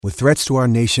With threats to our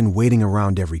nation waiting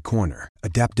around every corner,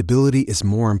 adaptability is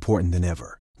more important than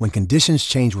ever. When conditions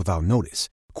change without notice,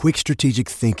 quick strategic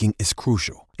thinking is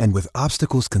crucial. And with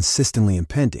obstacles consistently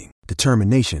impending,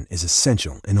 determination is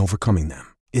essential in overcoming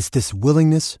them. It's this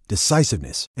willingness,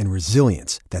 decisiveness, and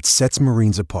resilience that sets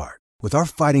Marines apart. With our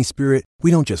fighting spirit, we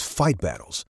don't just fight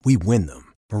battles, we win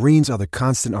them. Marines are the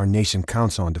constant our nation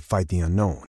counts on to fight the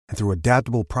unknown. And through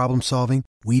adaptable problem solving,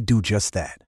 we do just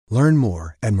that. Learn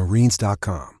more at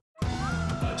marines.com.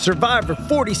 Survivor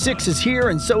 46 is here,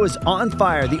 and so is On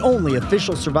Fire, the only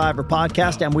official Survivor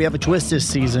podcast, and we have a twist this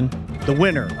season. The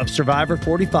winner of Survivor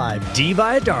 45, Dee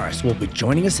Valladares, will be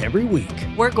joining us every week.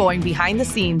 We're going behind the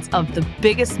scenes of the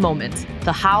biggest moments,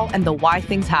 the how and the why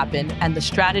things happen, and the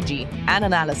strategy and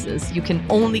analysis you can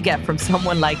only get from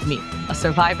someone like me, a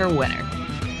Survivor winner.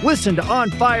 Listen to On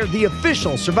Fire, the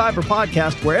official Survivor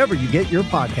podcast, wherever you get your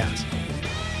podcasts.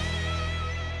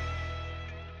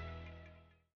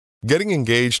 Getting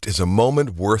engaged is a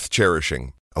moment worth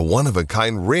cherishing. A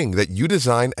one-of-a-kind ring that you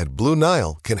design at Blue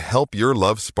Nile can help your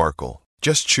love sparkle.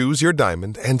 Just choose your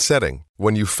diamond and setting.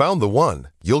 When you've found the one,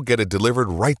 you'll get it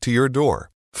delivered right to your door.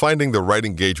 Finding the right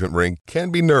engagement ring can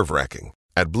be nerve-wracking.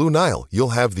 At Blue Nile, you'll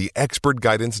have the expert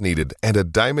guidance needed and a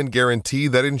diamond guarantee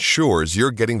that ensures you're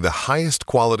getting the highest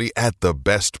quality at the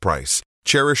best price.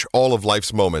 Cherish all of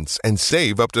life's moments and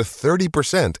save up to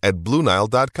 30% at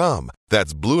BlueNile.com.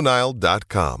 That's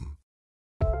BlueNile.com.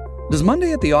 Does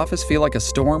Monday at the office feel like a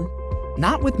storm?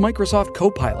 Not with Microsoft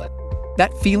Copilot.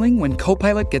 That feeling when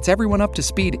Copilot gets everyone up to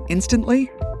speed instantly?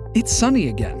 It's sunny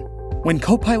again. When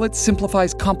Copilot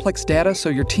simplifies complex data so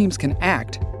your teams can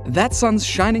act, that sun's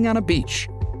shining on a beach.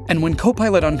 And when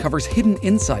Copilot uncovers hidden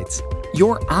insights,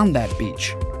 you're on that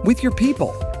beach with your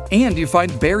people, and you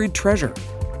find buried treasure.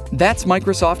 That's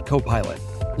Microsoft Copilot.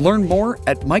 Learn more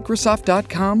at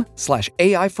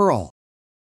Microsoft.com/AI for all.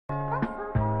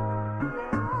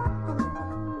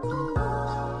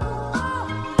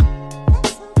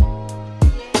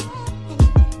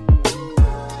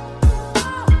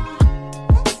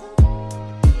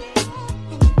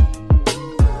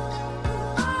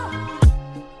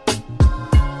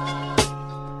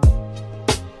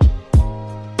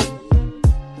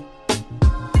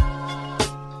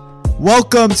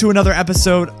 Welcome to another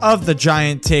episode of the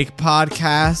Giant Take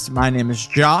Podcast. My name is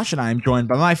Josh, and I am joined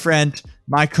by my friend,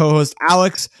 my co-host,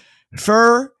 Alex,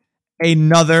 for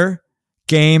another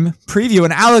game preview.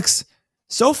 And Alex,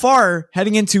 so far,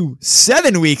 heading into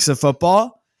 7 weeks of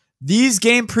football, these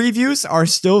game previews are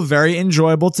still very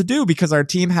enjoyable to do because our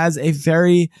team has a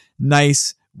very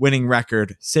nice winning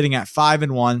record, sitting at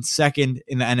 5-1, second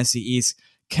in the NFC East.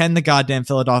 Can the goddamn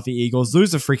Philadelphia Eagles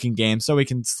lose a freaking game so we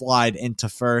can slide into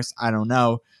first? I don't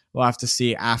know. We'll have to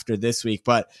see after this week.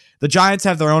 But the Giants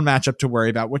have their own matchup to worry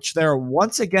about, which they're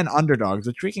once again underdogs,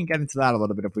 which we can get into that a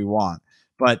little bit if we want.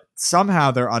 But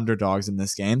somehow they're underdogs in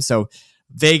this game. So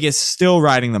Vegas still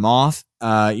riding them off,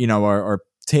 or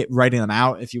writing them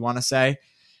out, if you want to say.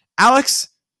 Alex,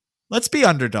 let's be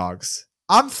underdogs.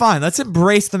 I'm fine. Let's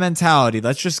embrace the mentality.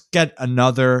 Let's just get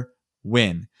another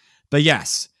win. But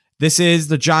yes, this is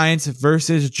the Giants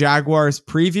versus Jaguars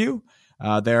preview.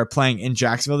 They're playing in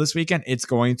Jacksonville this weekend. It's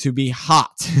going to be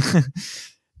hot.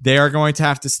 They are going to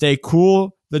have to stay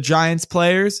cool, the Giants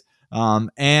players,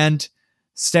 and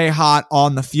stay hot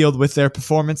on the field with their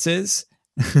performances.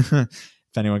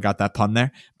 If anyone got that pun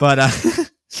there. But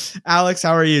Alex,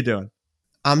 how are you doing?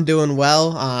 I'm doing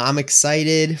well. I'm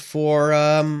excited for,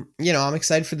 I'm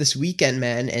excited for this weekend,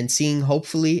 man, and seeing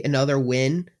hopefully another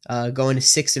win, going to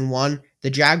 6-1. The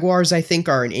Jaguars, I think,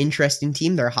 are an interesting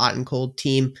team. They're a hot and cold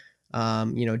team,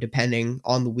 depending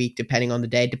on the week, depending on the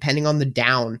day, depending on the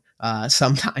down,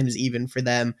 sometimes even for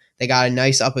them. They got a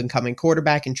nice up-and-coming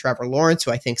quarterback in Trevor Lawrence, who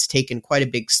I think's taken quite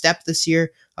a big step this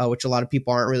year, which a lot of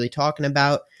people aren't really talking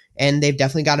about. And they've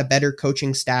definitely got a better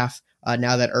coaching staff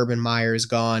now that Urban Meyer is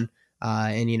gone.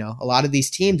 A lot of these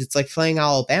teams, it's like playing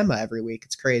Alabama every week.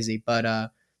 It's crazy,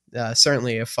 but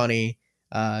certainly a funny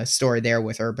story there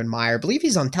with Urban Meyer. I believe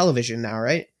he's on television now,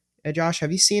 right? Josh,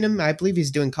 have you seen him? I believe he's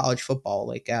doing college football,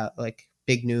 like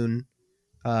Big Noon.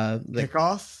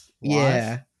 Kickoff?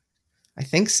 Yeah, I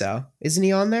think so. Isn't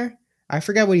he on there? I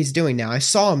forget what he's doing now. I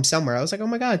saw him somewhere. I was like, oh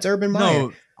my God, it's Urban Meyer.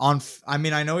 No,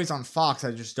 I know he's on Fox.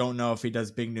 I just don't know if he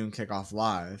does Big Noon Kickoff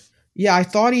live. Yeah, I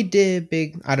thought he did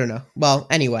I don't know. Well,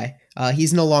 anyway,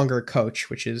 he's no longer a coach,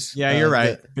 which is... Yeah, you're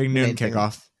right. Big Noon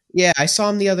Kickoff. Yeah, I saw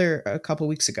him a couple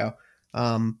weeks ago.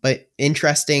 But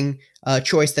interesting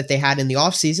choice that they had in the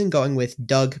offseason, going with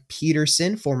Doug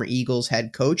Peterson, former Eagles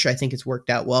head coach. I think it's worked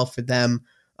out well for them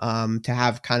to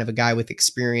have kind of a guy with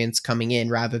experience coming in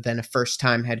rather than a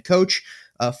first-time head coach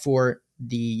for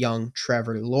the young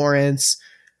Trevor Lawrence.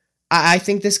 I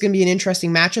think this is going to be an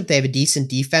interesting matchup. They have a decent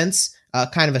defense,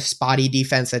 kind of a spotty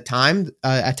defense at times.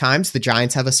 The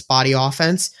Giants have a spotty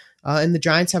offense, and the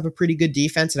Giants have a pretty good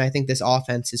defense. And I think this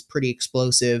offense is pretty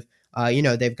explosive.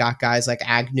 They've got guys like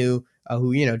Agnew,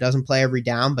 who, doesn't play every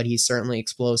down, but he's certainly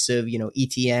explosive.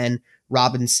 ETN,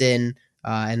 Robinson,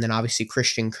 and then obviously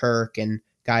Christian Kirk and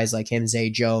guys like him, Zay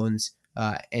Jones,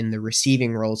 in the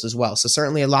receiving roles as well. So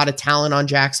certainly a lot of talent on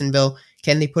Jacksonville.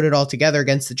 Can they put it all together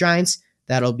against the Giants?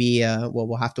 That'll be,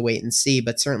 we'll have to wait and see,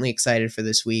 but certainly excited for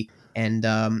this week. And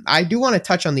I do want to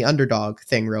touch on the underdog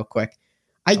thing real quick.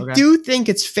 I do think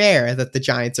it's fair that the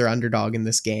Giants are underdog in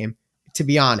this game, to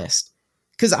be honest,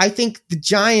 because I think the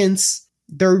Giants,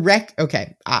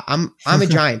 I'm a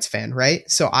Giants fan, right?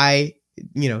 So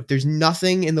there's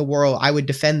nothing in the world. I would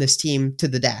defend this team to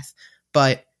the death,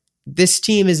 but this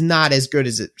team is not as good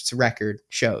as its record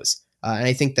shows. And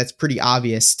I think that's pretty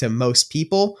obvious to most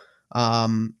people.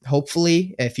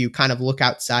 Hopefully, if you kind of look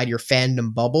outside your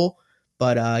fandom bubble,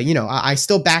 but I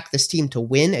still back this team to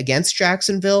win against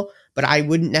Jacksonville, but I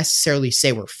wouldn't necessarily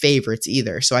say we're favorites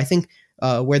either. So I think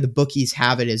where the bookies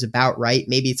have it is about right.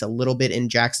 Maybe it's a little bit in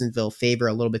Jacksonville favor,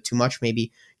 a little bit too much,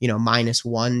 maybe,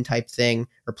 -1 type thing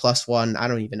or +1. I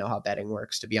don't even know how betting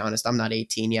works, to be honest. I'm not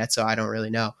 18 yet, so I don't really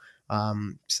know.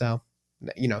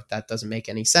 That doesn't make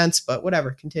any sense, but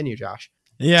whatever. Continue, Josh.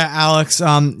 Yeah, Alex,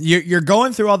 you're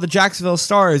going through all the Jacksonville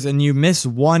stars and you miss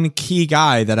one key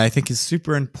guy that I think is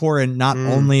super important, not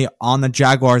only on the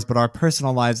Jaguars, but our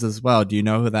personal lives as well. Do you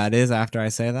know who that is after I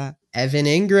say that? Evan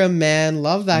Ingram, man.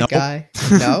 Love that guy.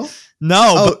 No?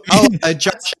 No.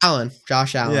 Josh Allen.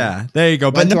 Josh Allen. Yeah, there you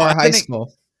go. Went to our high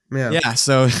school. Yeah,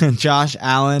 so Josh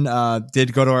Allen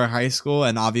did go to our high school,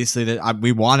 and obviously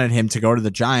we wanted him to go to the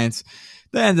Giants.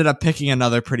 They ended up picking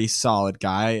another pretty solid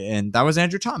guy, and that was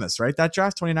Andrew Thomas, right? That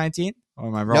draft, 2019? Or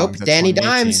am I wrong? Nope, Danny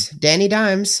Dimes,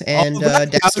 and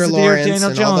Dexter Lawrence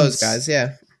and all those guys,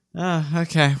 yeah.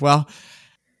 Okay, well,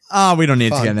 we don't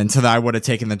need to get into that. I would have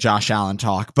taken the Josh Allen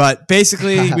talk, but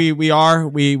basically we are who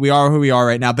we are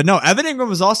right now. But no, Evan Ingram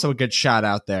was also a good shout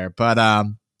out there. But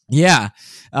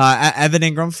Evan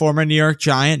Ingram, former New York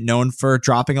Giant, known for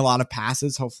dropping a lot of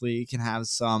passes. Hopefully he can have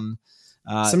some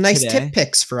nice tip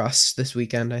picks for us this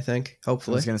weekend, I think.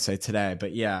 Hopefully. I was going to say today,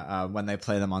 but when they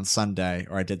play them on Sunday,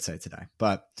 or I did say today.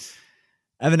 But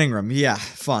Evan Ingram,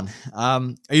 fun. Are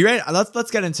you ready?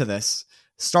 Let's get into this.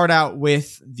 Start out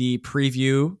with the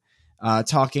preview,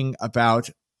 talking about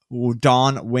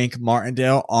Don Wink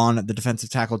Martindale on the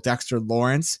defensive tackle Dexter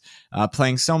Lawrence,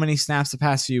 playing so many snaps the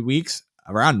past few weeks,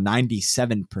 around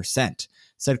 97%.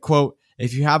 Said, quote,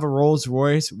 "If you have a Rolls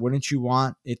Royce, wouldn't you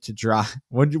want it to drive?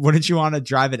 Wouldn't you want to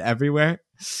drive it everywhere?"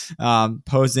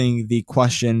 Posing the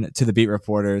question to the beat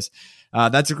reporters.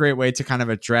 That's a great way to kind of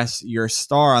address your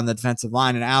star on the defensive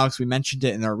line. And Alex, we mentioned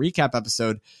it in our recap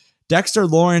episode. Dexter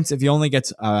Lawrence, if he only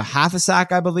gets half a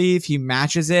sack, I believe, he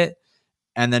matches it.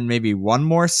 And then maybe one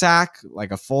more sack,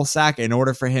 like a full sack, in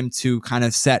order for him to kind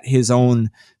of set his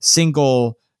own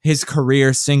his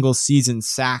career single season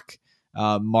sack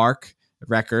mark.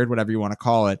 Record, whatever you want to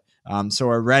call it. So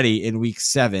already in week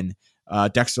 7,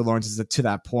 Dexter Lawrence is to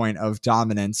that point of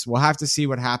dominance. We'll have to see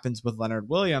what happens with Leonard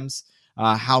Williams,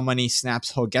 how many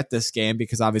snaps he'll get this game,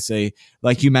 because obviously,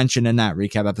 like you mentioned in that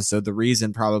recap episode, the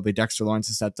reason probably Dexter Lawrence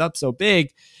has stepped up so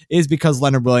big is because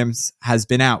Leonard Williams has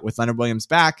been out. With Leonard Williams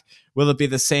back, will it be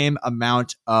the same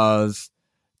amount of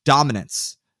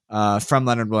dominance from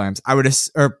Leonard Williams?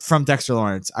 From Dexter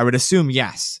Lawrence? I would assume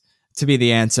yes to be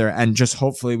the answer, and just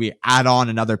hopefully we add on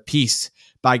another piece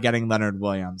by getting Leonard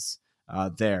Williams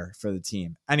there for the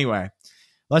team. Anyway,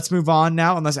 let's move on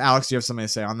now, unless Alex, you have something to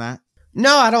say on that?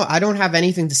 No, I don't have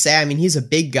anything to say. I mean, he's a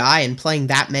big guy, and playing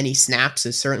that many snaps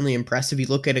is certainly impressive. You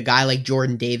look at a guy like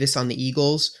Jordan Davis on the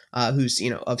Eagles, who's,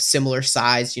 of similar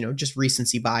size, just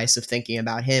recency bias of thinking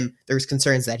about him. There's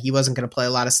concerns that he wasn't going to play a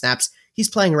lot of snaps. He's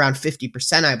playing around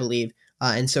 50%, I believe.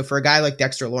 And so for a guy like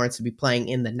Dexter Lawrence to be playing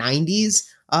in the 90s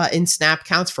in snap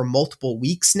counts for multiple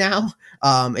weeks now,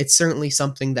 it's certainly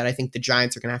something that I think the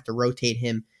Giants are going to have to rotate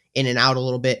him in and out a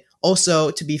little bit.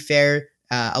 Also, to be fair,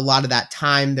 a lot of that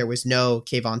time, there was no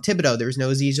Kayvon Thibodeau, there was no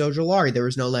Azeez Ojulari, there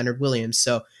was no Leonard Williams.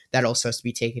 So that also has to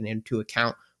be taken into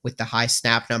account with the high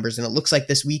snap numbers. And it looks like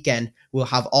this weekend we'll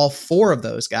have all 4 of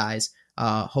those guys,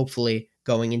 hopefully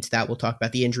going into that. We'll talk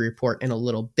about the injury report in a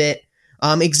little bit.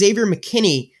 Xavier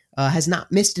McKinney has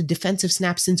not missed a defensive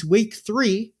snap since week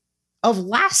 3 of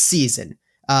last season,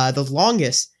 the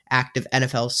longest active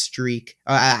streak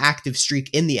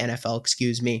in the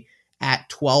NFL,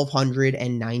 at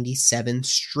 1,297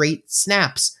 straight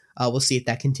snaps. We'll see if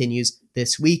that continues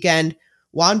this weekend.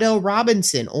 Wan'Dale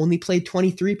Robinson only played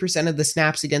 23% of the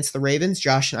snaps against the Ravens.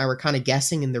 Josh and I were kind of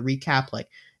guessing in the recap, like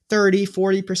 30,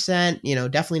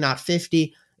 40%, definitely not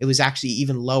 50. It was actually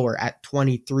even lower at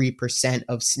 23%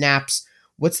 of snaps.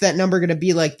 What's that number going to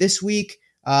be like this week?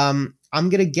 I'm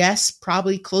going to guess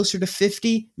probably closer to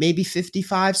 50, maybe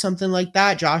 55, something like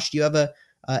that. Josh, do you have a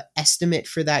estimate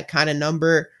for that kind of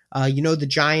number? The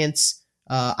Giants,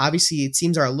 obviously it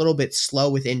seems are a little bit slow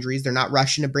with injuries. They're not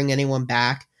rushing to bring anyone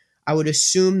back. I would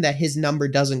assume that his number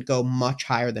doesn't go much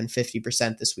higher than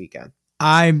 50% this weekend.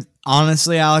 I'm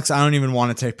honestly, Alex, I don't even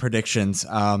want to take predictions.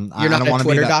 You're not a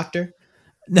Twitter doctor?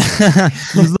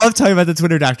 You love talking about the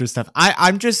Twitter doctor stuff.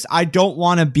 I don't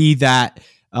want to be that.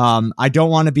 I don't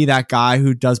want to be that guy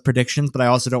who does predictions, but I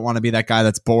also don't want to be that guy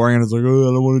that's boring and is like, oh,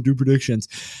 I don't want to do predictions.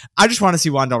 I just want to see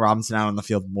Wan'Dale Robinson out on the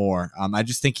field more. I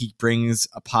just think he brings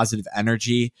a positive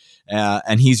energy,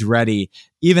 and he's ready,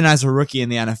 even as a rookie in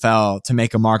the NFL, to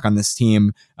make a mark on this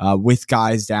team with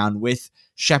guys down, with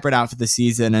Shepard out for the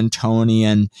season, and Tony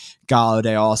and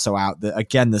Galladay also out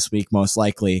again this week, most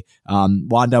likely.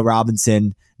 Wan'Dale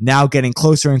Robinson now getting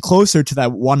closer and closer to that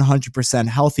 100%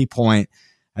 healthy point.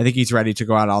 I think he's ready to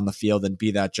go out on the field and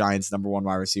be that Giants number one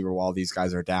wide receiver while these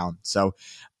guys are down. So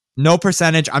no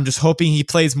percentage. I'm just hoping he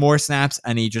plays more snaps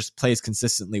and he just plays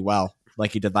consistently well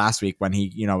like he did last week when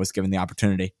he, was given the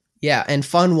opportunity. Yeah, and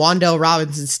fun Wan'Dale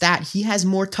Robinson stat, he has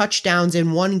more touchdowns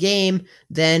in one game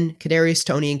than Kadarius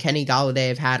Toney and Kenny Galladay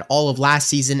have had all of last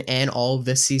season and all of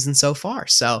this season so far.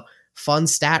 So fun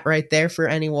stat right there for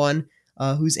anyone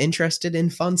who's interested in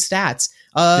fun stats.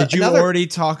 Did you already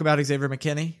talk about Xavier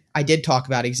McKinney? I did talk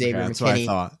about Xavier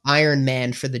McKinney, Iron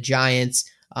Man for the Giants.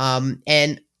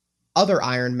 And other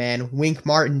Iron Man, Wink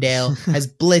Martindale,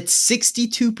 has blitzed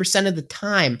 62% of the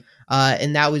time.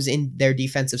 And that was in their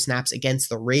defensive snaps against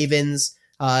the Ravens.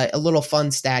 A little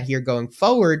fun stat here looking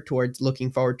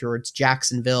forward towards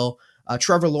Jacksonville.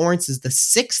 Trevor Lawrence is the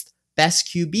 6th best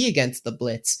QB against the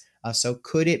blitz. So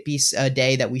could it be a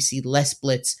day that we see less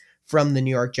blitz from the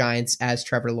New York Giants as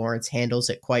Trevor Lawrence handles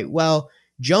it quite well?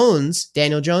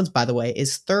 Daniel Jones, by the way,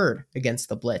 is 3rd against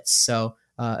the blitz. So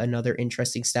another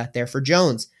interesting stat there for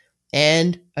Jones.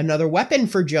 And another weapon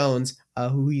for Jones,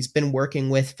 who he's been working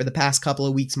with for the past couple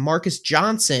of weeks, Marcus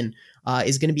Johnson,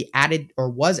 is going to be added or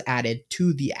was added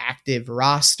to the active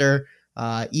roster.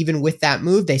 Even with that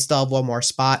move, they still have one more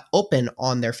spot open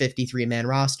on their 53-man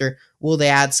roster. Will they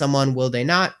add someone? Will they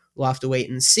not? We'll have to wait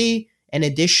and see. And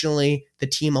additionally, the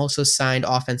team also signed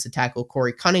offensive tackle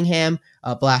Corey Cunningham,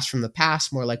 a blast from the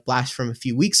past, more like blast from a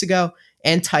few weeks ago,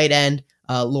 and tight end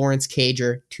Lawrence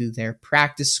Cager to their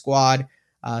practice squad.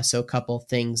 So a couple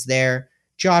things there.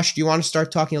 Josh, do you want to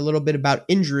start talking a little bit about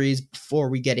injuries before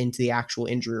we get into the actual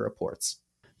injury reports?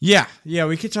 Yeah,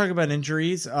 we could talk about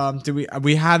injuries.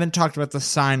 We haven't talked about the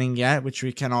signing yet, which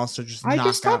we can also just knock out. I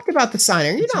just talked about the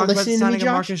signing. You're not listening to me, Josh.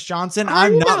 Marcus Johnson.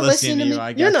 I'm not listening to you,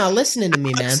 I guess. You're not listening to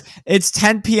me, man. It's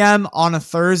 10 p.m. on a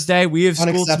Thursday. We have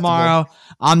school tomorrow.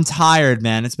 I'm tired,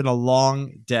 man. It's been a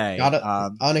long day.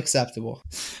 Unacceptable.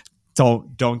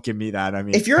 Don't give me that. I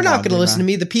mean, if you're not going to listen to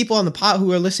me, the people on the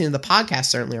who are listening to the podcast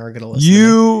certainly aren't going to listen.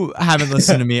 You haven't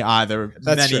listened to me either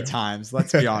many true. times.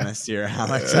 Let's be honest here,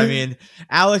 Alex. I mean,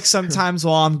 Alex sometimes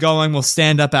while I'm going will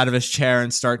stand up out of his chair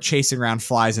and start chasing around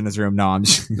flies in his room. No, I'm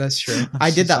just. That's true.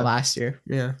 I did that last year.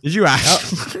 Yeah. Did you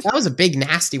actually? That was a big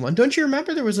nasty one. Don't you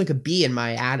remember there was like a bee in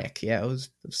my attic? Yeah, it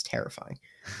was terrifying.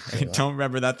 Anyway. I don't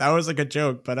remember that. That was like a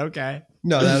joke, but okay.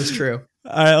 No, that was true.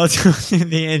 All right, let's go through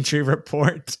the injury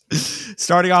report.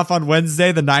 Starting off on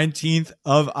Wednesday, the 19th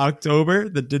of October,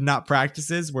 the did not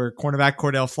practices were cornerback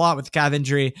Cordell Flott with a calf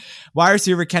injury, wide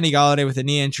receiver Kenny Galladay with a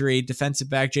knee injury, defensive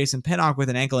back Jason Pinnock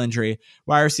with an ankle injury,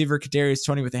 wide receiver Kadarius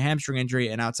Toney with a hamstring injury,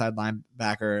 and outside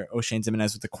linebacker O'Shane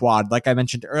Ximines with a quad. Like I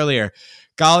mentioned earlier,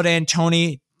 Galladay and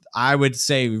Toney, I would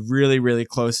say really, really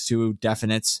close to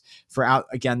definites for out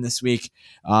again this week.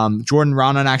 Jordan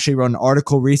Raanan actually wrote an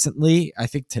article recently, I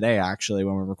think today actually,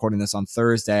 when we're recording this on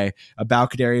Thursday, about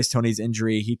Kadarius Toney's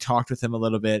injury. He talked with him a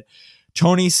little bit.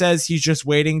 Toney says he's just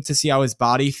waiting to see how his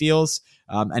body feels,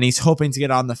 and he's hoping to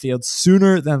get on the field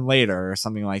sooner than later or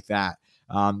something like that.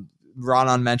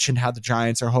 Raanan mentioned how the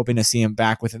Giants are hoping to see him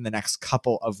back within the next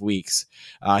couple of weeks.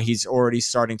 He's already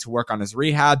starting to work on his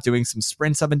rehab, doing some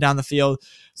sprints up and down the field.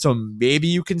 So maybe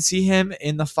you can see him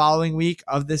in the following week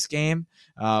of this game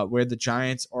where the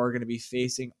Giants are going to be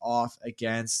facing off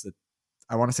against, the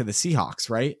Seahawks,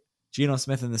 right? Geno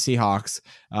Smith and the Seahawks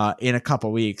in a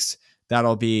couple weeks.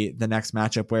 That'll be the next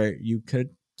matchup where you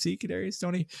could see Kadarius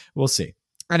Toney. We'll see.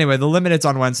 Anyway, the limiteds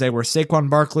on Wednesday were Saquon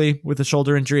Barkley with a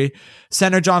shoulder injury,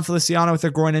 center John Feliciano with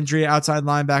a groin injury, outside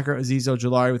linebacker Azeez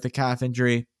Ojulari with a calf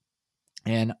injury,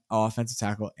 and offensive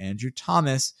tackle Andrew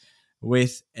Thomas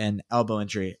with an elbow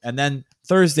injury. And then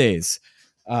Thursday's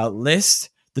list,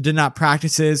 the did not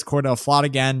practices, Cordell Flott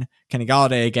again, Kenny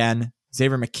Galladay again,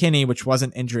 Xavier McKinney, which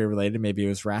wasn't injury related. Maybe it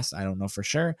was rest. I don't know for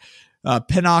sure.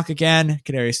 Pinnock again,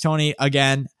 Kadarius Toney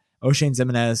again, O'Shane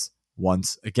Zimenez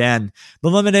once again. The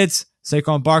limiteds,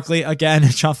 Saquon Barkley again,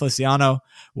 John Feliciano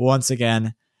once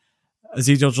again,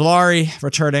 Ezekiel Jallari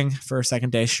returning for a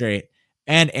second day straight,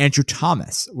 and Andrew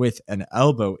Thomas with an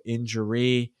elbow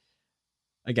injury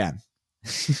again.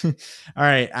 All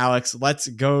right, Alex, let's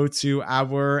go to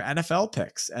our NFL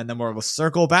picks, and then we'll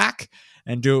circle back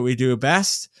and do what we do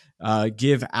best,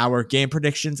 give our game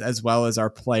predictions as well as our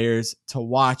players to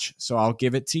watch. So I'll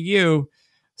give it to you,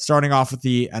 starting off with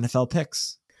the NFL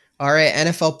picks. All right,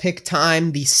 NFL pick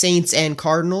time. The Saints and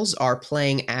Cardinals are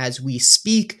playing as we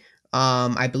speak.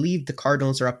 I believe the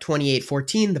Cardinals are up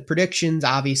 28-14. The predictions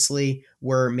obviously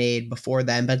were made before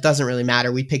then, but it doesn't really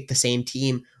matter. We picked the same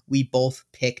team. We both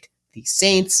picked the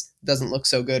Saints. Doesn't look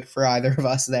so good for either of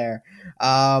us there.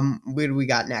 What do we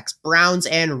got next? Browns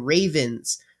and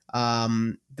Ravens.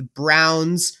 The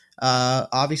Browns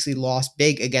obviously lost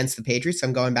big against the Patriots.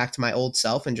 I'm going back to my old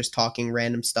self and just talking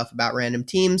random stuff about random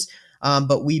teams.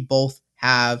 But we both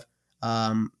have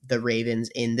the Ravens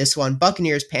in this one.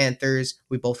 Buccaneers, Panthers,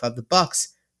 we both have the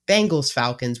Bucks. Bengals,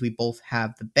 Falcons, we both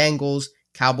have the Bengals.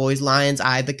 Cowboys, Lions,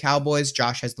 I have the Cowboys.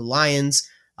 Josh has the Lions.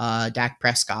 Dak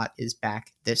Prescott is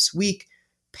back this week.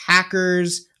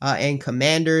 Packers and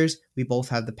Commanders, we both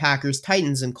have the Packers.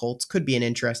 Titans and Colts could be an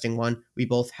interesting one. We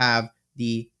both have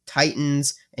the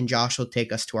Titans, and Josh will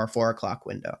take us to our 4 o'clock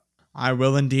window. I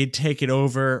will indeed take it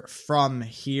over from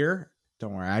here.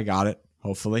 Don't worry, I got it.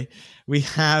 Hopefully. We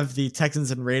have the Texans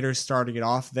and Raiders starting it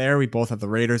off there. We both have the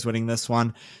Raiders winning this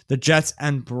one. The Jets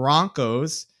and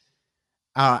Broncos.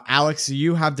 Alex,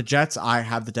 you have the Jets. I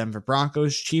have the Denver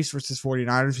Broncos. Chiefs versus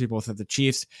 49ers. We both have the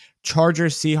Chiefs.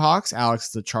 Chargers, Seahawks. Alex,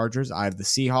 the Chargers. I have the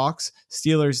Seahawks.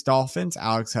 Steelers, Dolphins.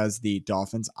 Alex has the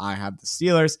Dolphins. I have the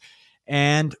Steelers.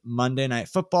 And Monday Night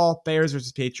Football. Bears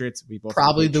versus Patriots. We both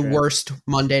probably the worst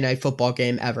Monday Night Football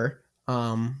game ever.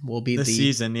 Will be the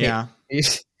season, yeah.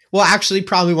 Well, actually,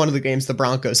 probably one of the games the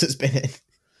Broncos has been in.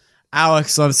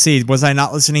 Alex, let's see. Was I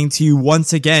not listening to you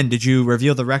once again? Did you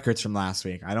reveal the records from last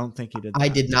week? I don't think you did that. I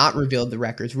did not reveal the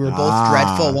records. We were both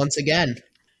dreadful once again.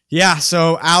 Yeah,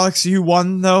 so Alex, you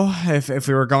won, though. If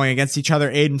we were going against each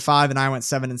other, 8-5, and I went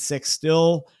 7-6.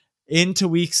 Still into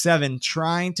week 7,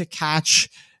 trying to catch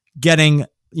getting,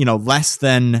 less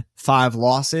than 5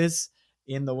 losses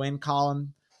in the win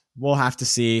column. We'll have to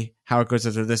see how it goes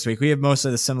after this week. We have most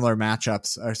of the similar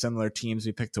matchups or similar teams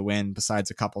we picked to win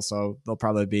besides a couple, so they'll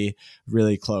probably be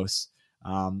really close.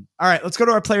 All right, let's go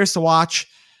to our players to watch.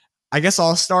 I guess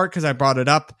I'll start because I brought it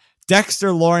up.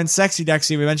 Dexter Lawrence, Sexy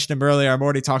Dexy, we mentioned him earlier. I'm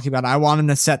already talking about it. I want him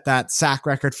to set that sack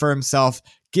record for himself,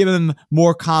 give him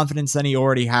more confidence than he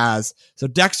already has. So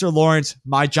Dexter Lawrence,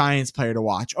 my Giants player to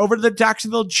watch. Over to the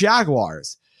Jacksonville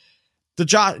Jaguars. The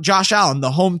Josh Allen,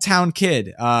 the hometown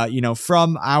kid,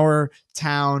 from our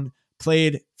town,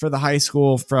 played for the high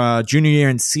school for junior year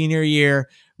and senior year.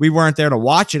 We weren't there to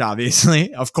watch it,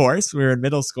 obviously. Of course, we were in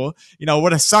middle school. It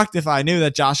would have sucked if I knew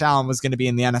that Josh Allen was going to be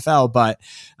in the NFL, but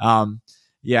I'm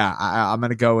going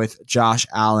to go with Josh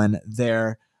Allen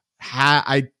there.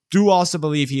 I do also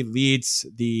believe he leads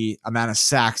the amount of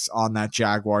sacks on that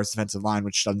Jaguars defensive line,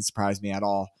 which doesn't surprise me at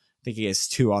all. I think he has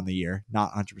 2 on the year.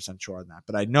 Not 100% sure on that,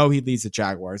 but I know he leads the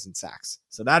Jaguars in sacks.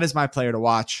 So that is my player to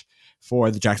watch for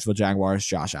the Jacksonville Jaguars,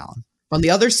 Josh Allen. On the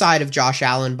other side of Josh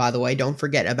Allen, by the way, don't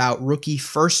forget about rookie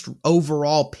first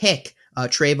overall pick,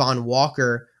 Trayvon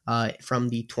Walker from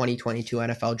the 2022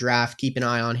 NFL Draft. Keep an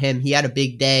eye on him. He had a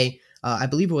big day. I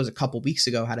believe it was a couple weeks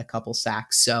ago, had a couple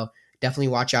sacks. So definitely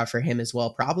watch out for him as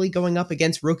well. Probably going up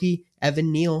against rookie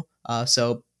Evan Neal.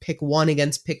 So pick 1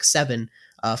 against pick 7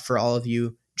 for all of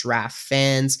you draft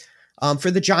fans. For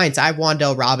the Giants, I have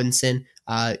Wan'Dale Robinson.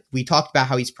 We talked about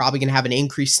how he's probably going to have an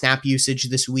increased snap usage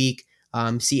this week,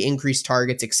 see increased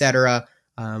targets, etc.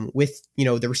 With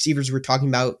the receivers we're talking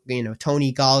about,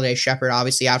 Toney, Galladay, Shepard,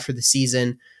 obviously out for the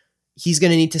season. He's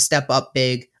going to need to step up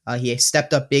big. He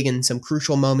stepped up big in some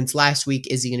crucial moments last week.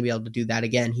 Is he going to be able to do that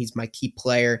again? He's my key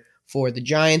player for the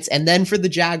Giants. And then for the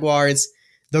Jaguars,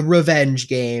 the revenge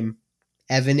game.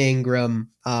 Evan Ingram.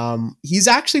 He's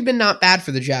actually been not bad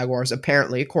for the Jaguars,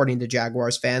 apparently, according to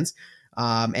Jaguars fans.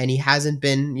 And he hasn't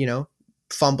been,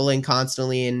 fumbling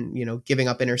constantly and, giving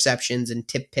up interceptions and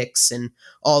tip picks and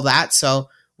all that. So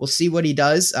we'll see what he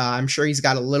does. I'm sure he's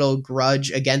got a little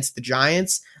grudge against the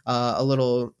Giants, a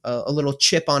little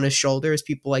chip on his shoulder, as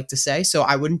people like to say. So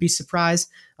I wouldn't be surprised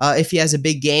if he has a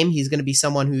big game. He's going to be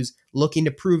someone who's looking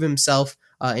to prove himself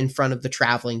in front of the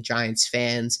traveling Giants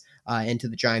fans and to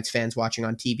the Giants fans watching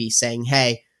on TV saying,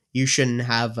 hey, you shouldn't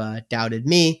have doubted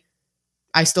me.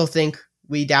 I still think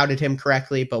we doubted him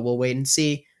correctly, but we'll wait and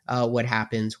see what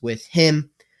happens with him.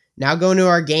 Now going to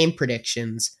our game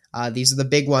predictions. These are the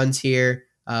big ones here.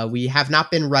 We have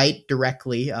not been right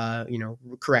directly,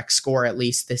 correct score at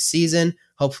least this season.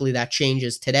 Hopefully that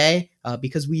changes today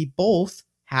because we both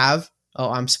have,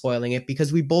 I'm spoiling it,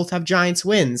 because we both have Giants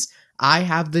wins. I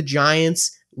have the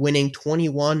Giants winning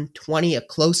 21-20, a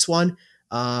close one.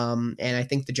 And I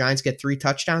think the Giants get 3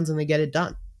 touchdowns and they get it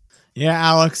done. Yeah,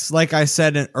 Alex, like I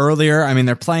said earlier, I mean,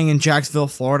 they're playing in Jacksonville,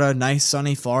 Florida, nice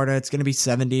sunny Florida. It's going to be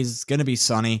 70s. It's going to be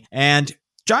sunny. And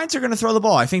Giants are going to throw the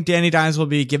ball. I think Danny Dimes will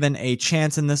be given a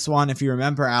chance in this one. If you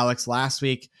remember, Alex, last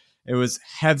week, it was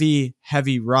heavy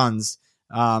runs.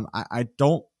 I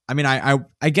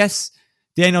guess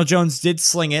Daniel Jones did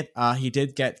sling it. He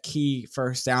did get key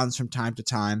first downs from time to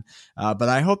time, but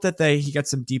I hope that he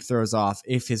gets some deep throws off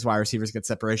if his wide receivers get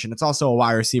separation. It's also a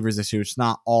wide receivers issue. It's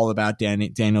not all about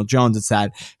Daniel Jones. It's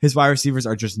that his wide receivers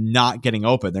are just not getting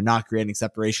open. They're not creating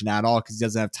separation at all because he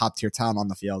doesn't have top tier talent on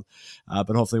the field.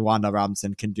 But hopefully Wanda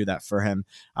Robinson can do that for him.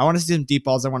 I want to see some deep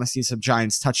balls. I want to see some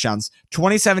Giants touchdowns.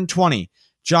 27-20.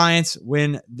 Giants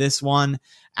win this one.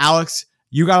 Alex,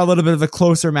 you got a little bit of a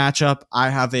closer matchup. I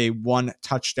have a 1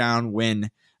 touchdown win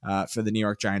for the New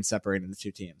York Giants, separating the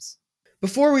two teams.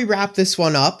 Before we wrap this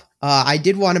one up, I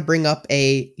did want to bring up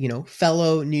a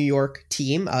fellow New York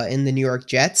team in the New York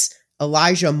Jets.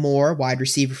 Elijah Moore, wide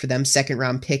receiver for them, 2nd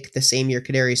round pick the same year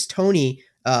Kadarius Toney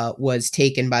was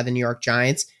taken by the New York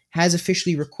Giants, has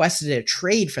officially requested a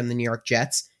trade from the New York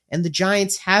Jets, and the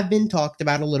Giants have been talked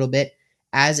about a little bit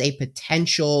as a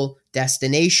potential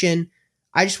destination.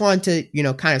 I just wanted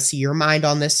to, kind of see your mind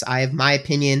on this. I have my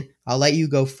opinion. I'll let you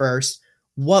go first.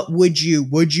 What would you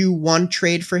want to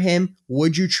trade for him?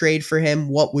 Would you trade for him?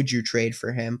 What would you trade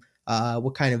for him?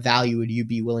 What kind of value would you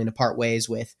be willing to part ways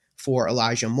with for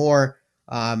Elijah Moore?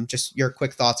 Just your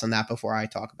quick thoughts on that before I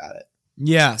talk about it.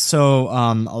 Yeah. So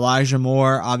Elijah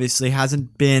Moore obviously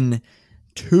hasn't been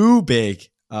too big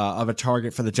of a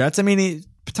target for the Jets. I mean,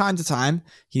 time to time,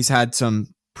 he's had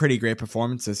some pretty great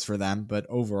performances for them, but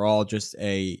overall just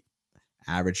a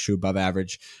average to above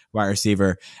average wide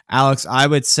receiver. Alex, I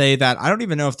would say that I don't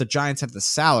even know if the Giants have the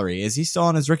salary. Is he still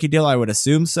on his rookie deal? I would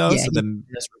assume so. Yeah, so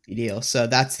his rookie deal. So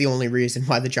that's the only reason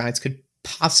why the Giants could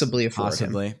possibly afford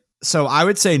him. So I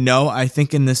would say no. I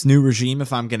think in this new regime,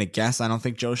 if I'm going to guess, I don't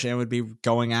think Joe Shane would be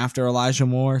going after Elijah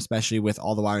Moore, especially with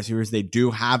all the wide receivers they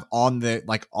do have on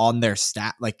their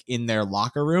stat, like in their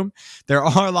locker room. There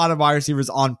are a lot of wide receivers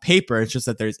on paper. It's just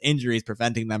that there's injuries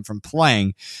preventing them from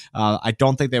playing. I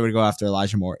don't think they would go after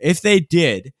Elijah Moore. If they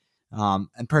did,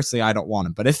 and personally, I don't want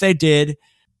him, but if they did,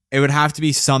 it would have to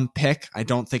be some pick. I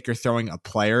don't think you're throwing a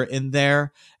player in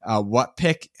there. What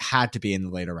pick had to be in the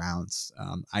later rounds?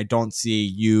 I don't see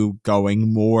you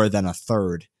going more than a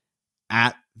 3rd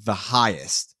at the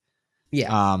highest.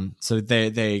 Yeah. So there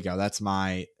you go. That's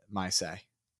my say.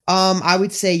 I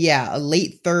would say, a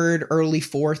late 3rd, early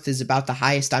 4th is about the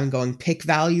highest I'm going pick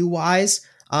value wise.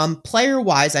 Player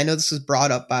wise, I know this was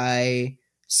brought up by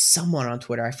someone on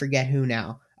Twitter. I forget who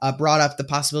now. Brought up the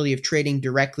possibility of trading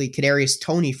directly Kadarius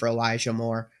Toney for Elijah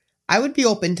Moore. I would be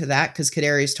open to that because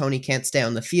Kadarius Toney can't stay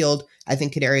on the field. I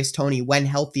think Kadarius Toney, when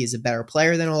healthy, is a better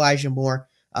player than Elijah Moore.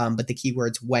 But the key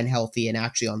words when healthy and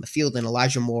actually on the field. And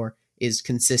Elijah Moore is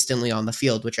consistently on the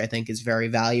field, which I think is very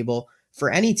valuable for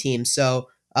any team. So,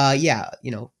 a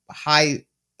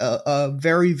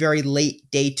very, very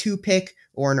late day 2 pick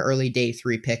or an early day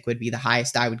 3 pick would be the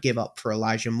highest I would give up for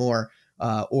Elijah Moore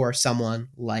or someone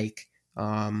like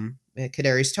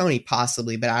Kadarius Toney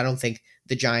possibly, but I don't think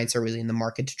the Giants are really in the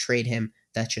market to trade him.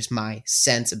 That's just my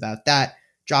sense about that.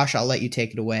 Josh, I'll let you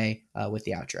take it away with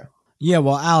the outro. Yeah,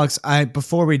 well, Alex,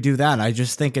 before we do that, I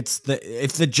just think if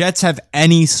the Jets have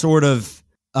any sort of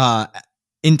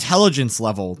intelligence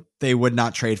level, they would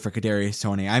not trade for Kadarius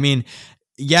Toney. I mean,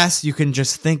 yes, you can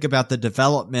just think about the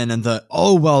development and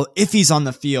if he's on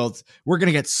the field, we're going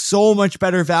to get so much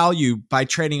better value by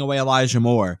trading away Elijah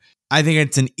Moore. I think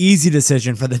it's an easy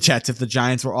decision for the Jets if the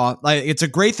Giants were off. Like, it's a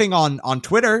great thing on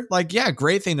Twitter. Like, yeah,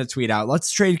 great thing to tweet out.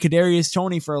 Let's trade Kadarius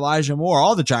Toney for Elijah Moore.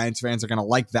 All the Giants fans are going to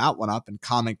like that one up and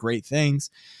comment great things.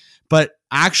 But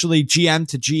actually, GM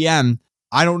to GM,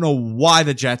 I don't know why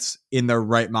the Jets in their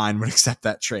right mind would accept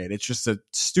that trade. It's just a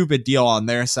stupid deal on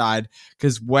their side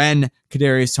because when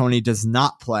Kadarius Toney does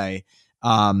not play,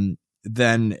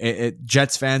 then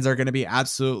Jets fans are going to be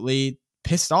absolutely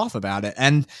pissed off about it.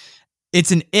 And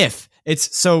it's an if.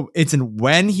 It's an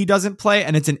when he doesn't play,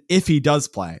 and it's an if he does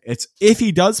play. It's if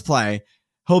he does play,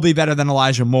 he'll be better than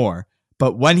Elijah Moore.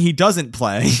 But when he doesn't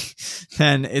play,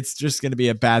 then it's just going to be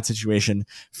a bad situation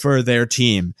for their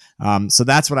team. So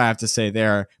that's what I have to say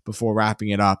there before wrapping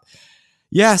it up.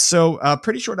 Yeah, so a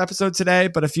pretty short episode today,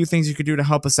 but a few things you could do to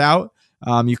help us out.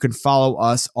 You can follow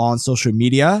us on social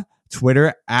media,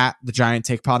 Twitter at The Giant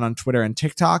Take Pod on Twitter and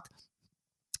TikTok,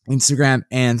 Instagram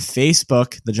and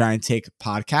Facebook, The Giant Take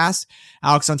Podcast.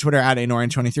 Alex on Twitter at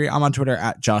Anorian23. I'm on Twitter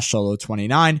at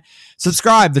JoshSolo29.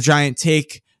 Subscribe The Giant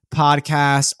Take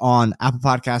Podcast on Apple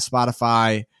Podcasts,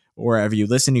 Spotify, or wherever you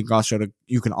listen. You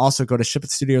can also go to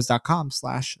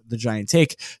shipitstudios.com/The Giant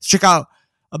Take to check out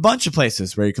a bunch of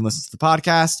places where you can listen to the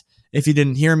podcast. If you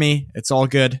didn't hear me, it's all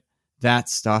good. That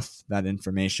stuff, that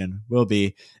information will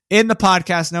be in the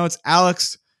podcast notes.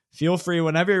 Alex, feel free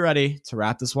whenever you're ready to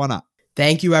wrap this one up.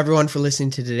 Thank you, everyone, for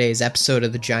listening to today's episode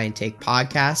of the Giant Take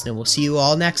Podcast, and we'll see you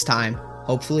all next time,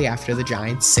 hopefully after the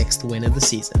Giants' 6th win of the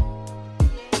season.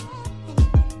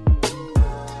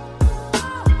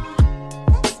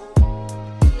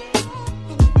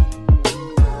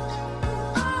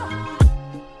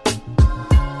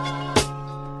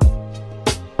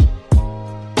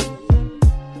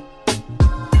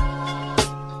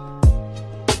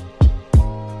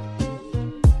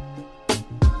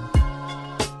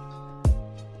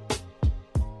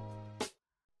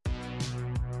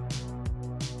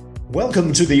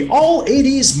 Welcome to the All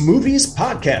 80s Movies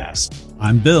Podcast.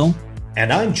 I'm Bill.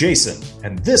 And I'm Jason.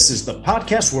 And this is the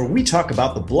podcast where we talk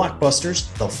about the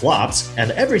blockbusters, the flops,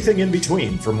 and everything in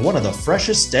between from one of the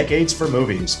freshest decades for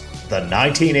movies, the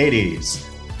 1980s.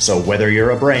 So whether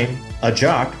you're a brain, a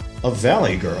jock, a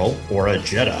valley girl, or a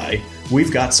Jedi,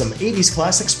 we've got some 80s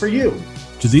classics for you.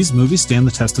 Do these movies stand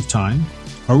the test of time?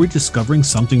 Are we discovering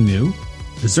something new?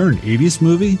 Is there an 80s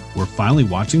movie we're finally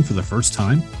watching for the first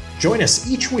time? Join us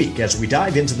each week as we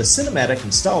dive into the cinematic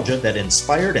nostalgia that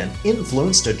inspired and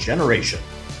influenced a generation.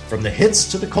 From the hits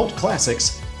to the cult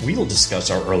classics, we'll discuss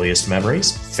our earliest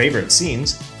memories, favorite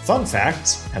scenes, fun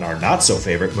facts, and our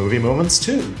not-so-favorite movie moments,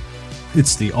 too.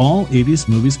 It's the All 80s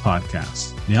Movies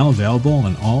Podcast, now available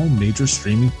on all major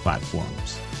streaming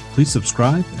platforms. Please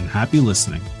subscribe and happy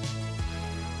listening.